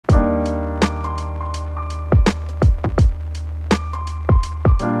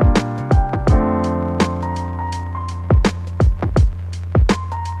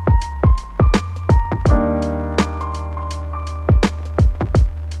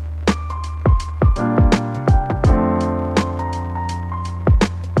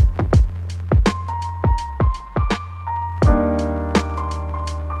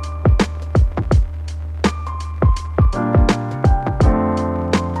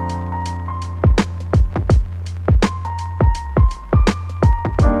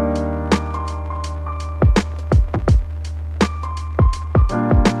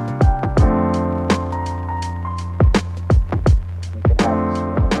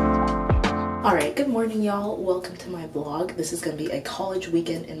Alright, good morning y'all. Welcome to my vlog. This is going to be a college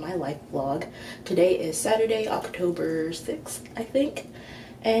weekend in my life vlog. Today is Saturday, October 6th, I think.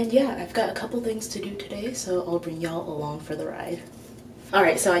 And yeah, I've got a couple things to do today, so I'll bring y'all along for the ride.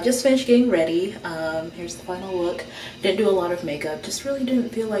 Alright, so I just finished getting ready. Here's the final look. Didn't do a lot of makeup, just really didn't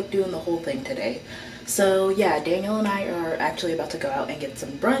feel like doing the whole thing today. So yeah, Daniel and I are actually about to go out and get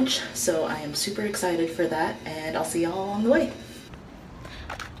some brunch, so I am super excited for that, and I'll see y'all along the way.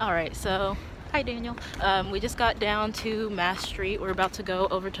 Alright, so hi Daniel. We just got down to Mass Street. We're about to go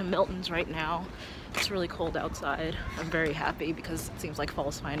over to Milton's right now. It's really cold outside. I'm very happy because it seems like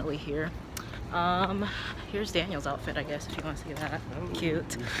fall's finally here. Here's Daniel's outfit, I guess, if you want to see that. Oh.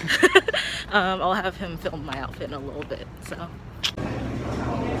 Cute. I'll have him film my outfit in a little bit, so.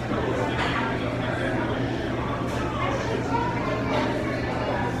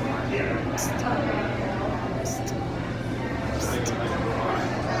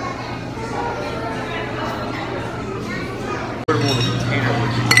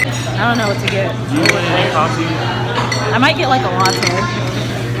 I don't know what to get. Do you want any coffee? I might get like a latte.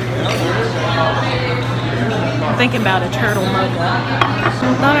 I'm thinking about a turtle mocha. I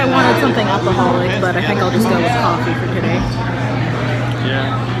thought I wanted something alcoholic, but I think I'll just go with coffee for today.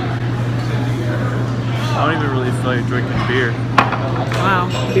 Yeah. I don't even really feel like drinking beer. Wow,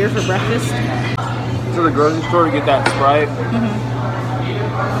 beer for breakfast? To the grocery store to get that Sprite.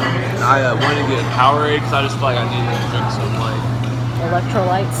 I wanted to get a Powerade because I just feel like I needed to drink some like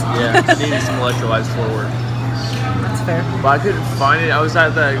electrolytes. Yeah, I needed some electrolytes for work. That's fair. But I couldn't find it. I was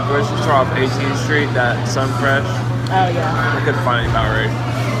at the grocery store off 18th Street, that Sunfresh. Oh yeah. I couldn't find any Powerade.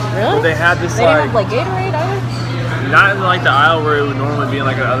 Really? But they had this they didn't have like Gatorade either? Not in like the aisle where it would normally be in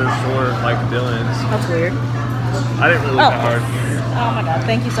like another store like Dillon's. That's weird. I didn't really look that hard. Oh my god,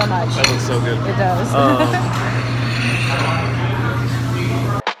 thank you so much. That looks so good. It does.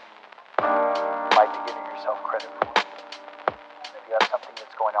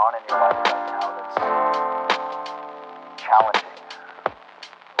 Going on in your life right now that's challenging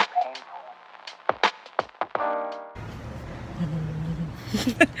or painful.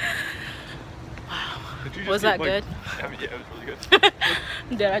 Wow. Was that good? Yeah, it was really good.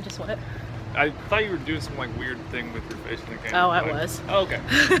 Did I just what? I thought you were doing some like weird thing with your face in the camera. Oh, I was. Oh, okay.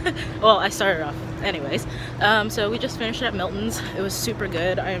 Well, I started off. Anyways, so we just finished at Milton's. It was super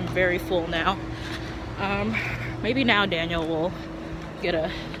good. I am very full now. Maybe now Daniel will get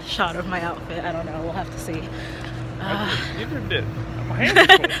a shot of my outfit. I don't know. We'll have to see. You never did. My hands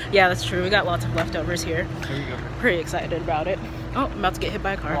are cold. Yeah, that's true. We got lots of leftovers here. There you go. Pretty excited about it. Oh, I'm about to get hit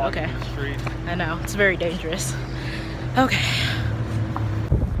by a car. Okay. I know. It's very dangerous. Okay.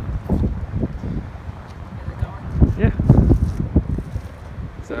 Yeah.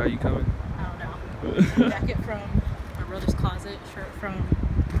 So are you coming? I don't know. Jacket from my brother's closet. Shirt from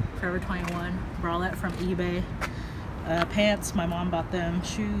Forever 21. Bralette from eBay. Pants, my mom bought them.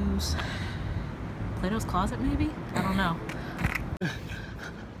 Shoes, Plato's Closet maybe? I don't know.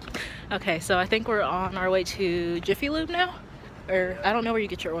 Okay, so I think we're on our way to Jiffy Lube now? Or, I don't know where you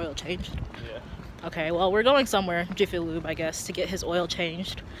get your oil changed. Yeah. Okay, well we're going somewhere, Jiffy Lube I guess, to get his oil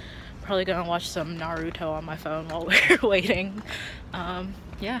changed. Probably gonna watch some Naruto on my phone while we're waiting.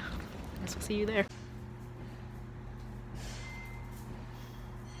 Yeah, I guess we'll see you there.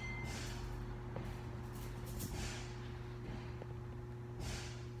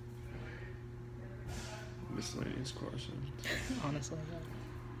 Miscellaneous questions. Honestly, yeah.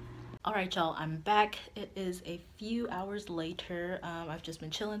 Alright y'all, I'm back. It is a few hours later. I've just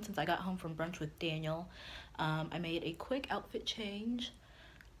been chilling since I got home from brunch with Daniel. I made a quick outfit change.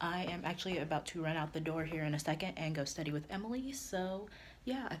 I am actually about to run out the door here in a second and go study with Emily. So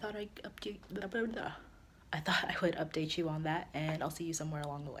yeah, I thought I would update you on that, and I'll see you somewhere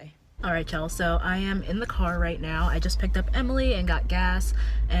along the way. Alright y'all, so I am in the car right now. I just picked up Emily and got gas,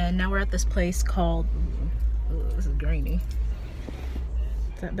 and now we're at this place called, ooh, this is grainy.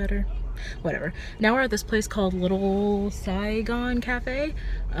 Is that better? Whatever. Now we're at this place called Little Saigon Cafe.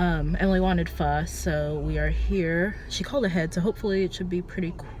 Emily wanted pho, so we are here. She called ahead, so hopefully it should be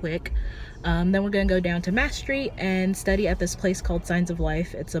pretty quick. Then we're gonna go down to Mass Street and study at this place called Signs of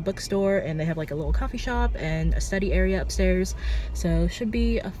Life. It's a bookstore, and they have like a little coffee shop and a study area upstairs. So should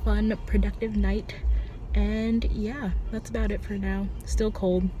be a fun, productive night. And yeah, that's about it for now. Still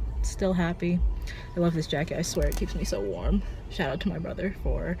cold, still happy. I love this jacket. I swear it keeps me so warm. Shout out to my brother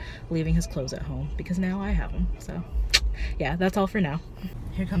for leaving his clothes at home because now I have them. So yeah, that's all for now.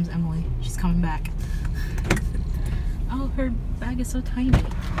 Here comes Emily. She's coming back. Oh, her bag is so tiny.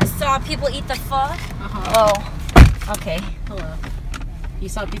 You saw people eat the pho? Uh-huh. Oh, okay. Hello. You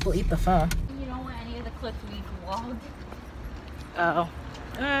saw people eat the pho. You don't want any of the clips we vlogged? Oh.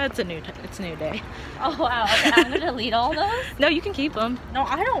 It's a new day. Oh wow, okay, I'm gonna delete all those? No, you can keep them. No,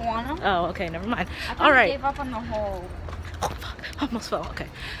 I don't want them. Oh, okay, never mind. I All right. gave up on the whole... Oh, fuck, almost fell. Okay,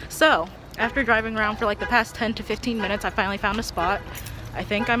 so after driving around for like the past 10 to 15 minutes, I finally found a spot. I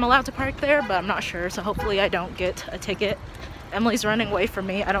think I'm allowed to park there, but I'm not sure, so hopefully I don't get a ticket. Emily's running away from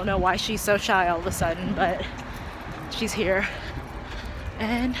me. I don't know why she's so shy all of a sudden, but she's here.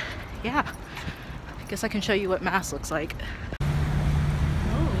 And yeah, I guess I can show you what Mass looks like.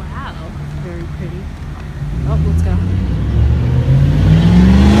 Oh wow. Very pretty. Oh, let's go.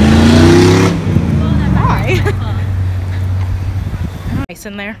 Hi. Nice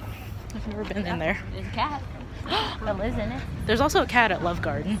in there. I've never been in there. There's a cat. That lives in it. There's also a cat at Love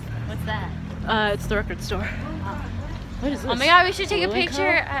Garden. What's that? It's the record store. What is this? Oh my god, we should take a Blue and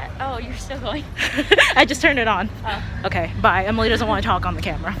picture. Co? Oh, you're still going. I just turned it on. Oh. Okay, bye. Emily doesn't want to talk on the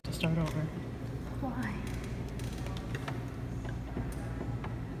camera. Start over. Why?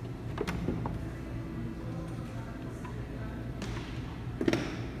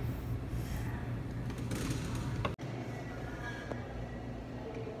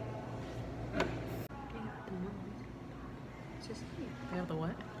 We have the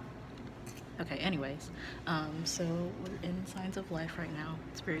what? Okay, anyways, so we're in Signs of Life right now.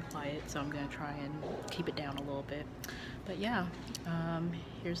 It's very quiet, so I'm gonna try and keep it down a little bit. But yeah,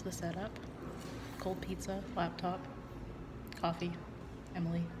 here's the setup. Cold pizza, laptop, coffee,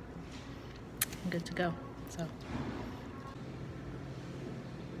 Emily. I'm good to go, so.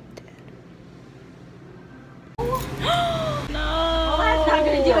 No! That's not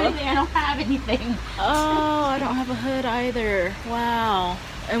gonna do anything. I don't have anything. Oh, I don't have a hood either. Wow.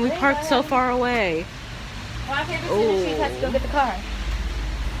 And we parked so far away. Well, I can't as she has to go get the car.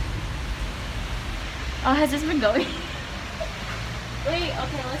 Oh, has this been going? Wait,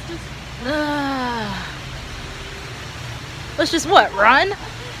 okay, Let's just what? Run?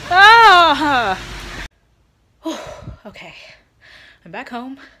 Ah! Okay. I'm back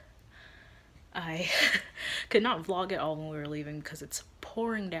home. I could not vlog at all when we were leaving because it's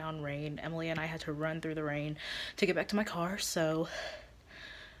pouring down rain. Emily and I had to run through the rain to get back to my car, so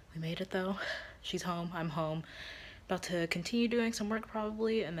we made it though. She's home, I'm home. About to continue doing some work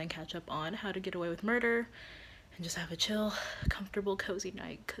probably and then catch up on How to Get Away with Murder and just have a chill, comfortable, cozy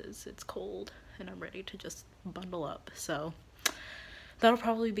night because it's cold and I'm ready to just bundle up. So that'll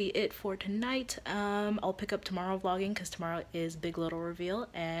probably be it for tonight. I'll pick up tomorrow vlogging because tomorrow is Big Little reveal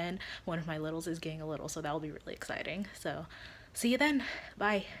and one of my littles is getting a little, so that'll be really exciting. So see you then.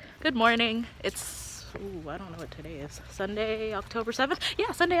 Bye. Good morning. It's, ooh, I don't know what today is. Sunday, October 7th?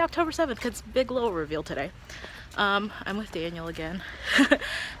 Yeah, Sunday, October 7th because it's Big Little reveal today. I'm with Daniel again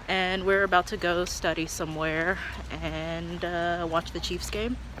and we're about to go study somewhere and watch the Chiefs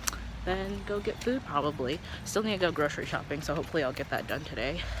game. Then go get food probably. Still need to go grocery shopping, so hopefully I'll get that done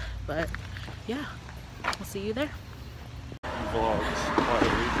today. But yeah, I'll see you there.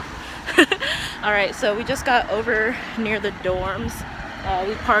 Alright, so we just got over near the dorms.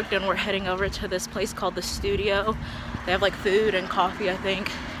 We parked and we're heading over to this place called the Studio. They have like food and coffee, I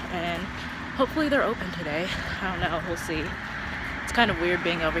think, and hopefully they're open today. I don't know, we'll see. It's kind of weird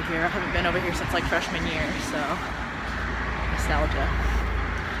being over here. I haven't been over here since like freshman year, so nostalgia.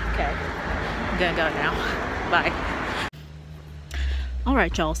 Okay, I'm gonna go now. Bye.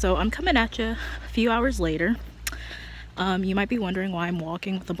 Alright y'all, so I'm coming at you a few hours later. You might be wondering why I'm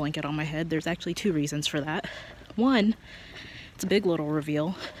walking with a blanket on my head. There's actually two reasons for that. One, it's a Big Little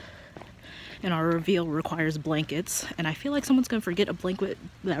reveal, and our reveal requires blankets, and I feel like someone's gonna forget a blanket.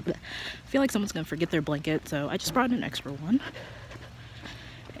 I feel like someone's gonna forget their blanket, so I just brought an extra one.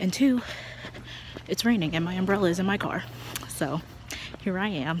 And two, it's raining and my umbrella is in my car, so here I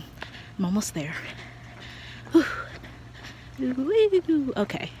am. I'm almost there. Whew.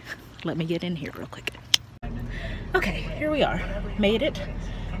 Okay, let me get in here real quick. Okay, here we are. Made it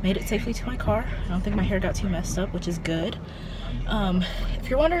safely to my car. I don't think my hair got too messed up, which is good. If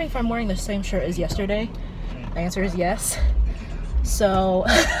you're wondering if I'm wearing the same shirt as yesterday, the answer is yes. So,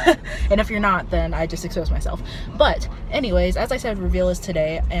 and if you're not, then I just exposed myself. But anyways, as I said, reveal is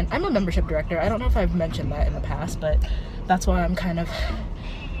today, and I'm a membership director. I don't know if I've mentioned that in the past, but that's why I'm kind of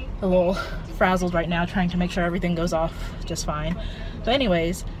a little frazzled right now, trying to make sure everything goes off just fine. But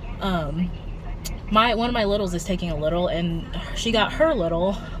anyways, one of my littles is taking a little, and she got her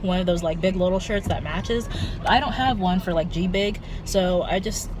little, one of those like Big Little shirts that matches. I don't have one for like G Big, so I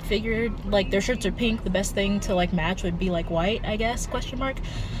just figured like their shirts are pink, the best thing to like match would be like white, I guess, question mark.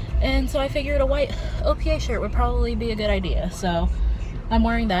 And so I figured a white OPA shirt would probably be a good idea, so I'm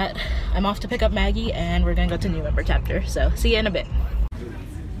wearing that. I'm off to pick up Maggie and we're gonna go to new member chapter, so see you in a bit.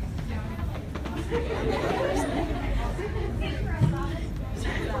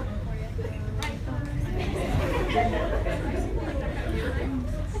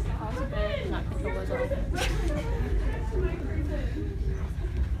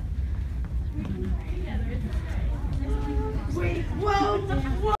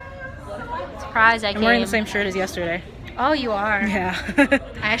 surprised I came. I'm wearing the same shirt as yesterday. Oh, you are? Yeah.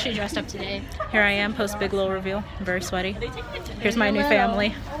 I actually dressed up today. Here I am, post big little reveal. I'm very sweaty. Here's my new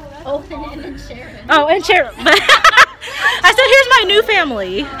family. Open it and share it. Oh, and share it. I said, here's my new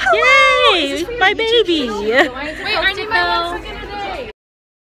family. Yay! My baby. Wait, I need my 1 second a day.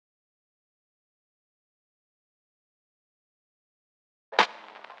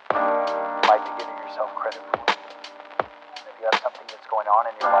 You might be giving yourself credit for. If you have something that's going on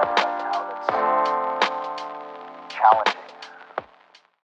in your life right now that's challenging,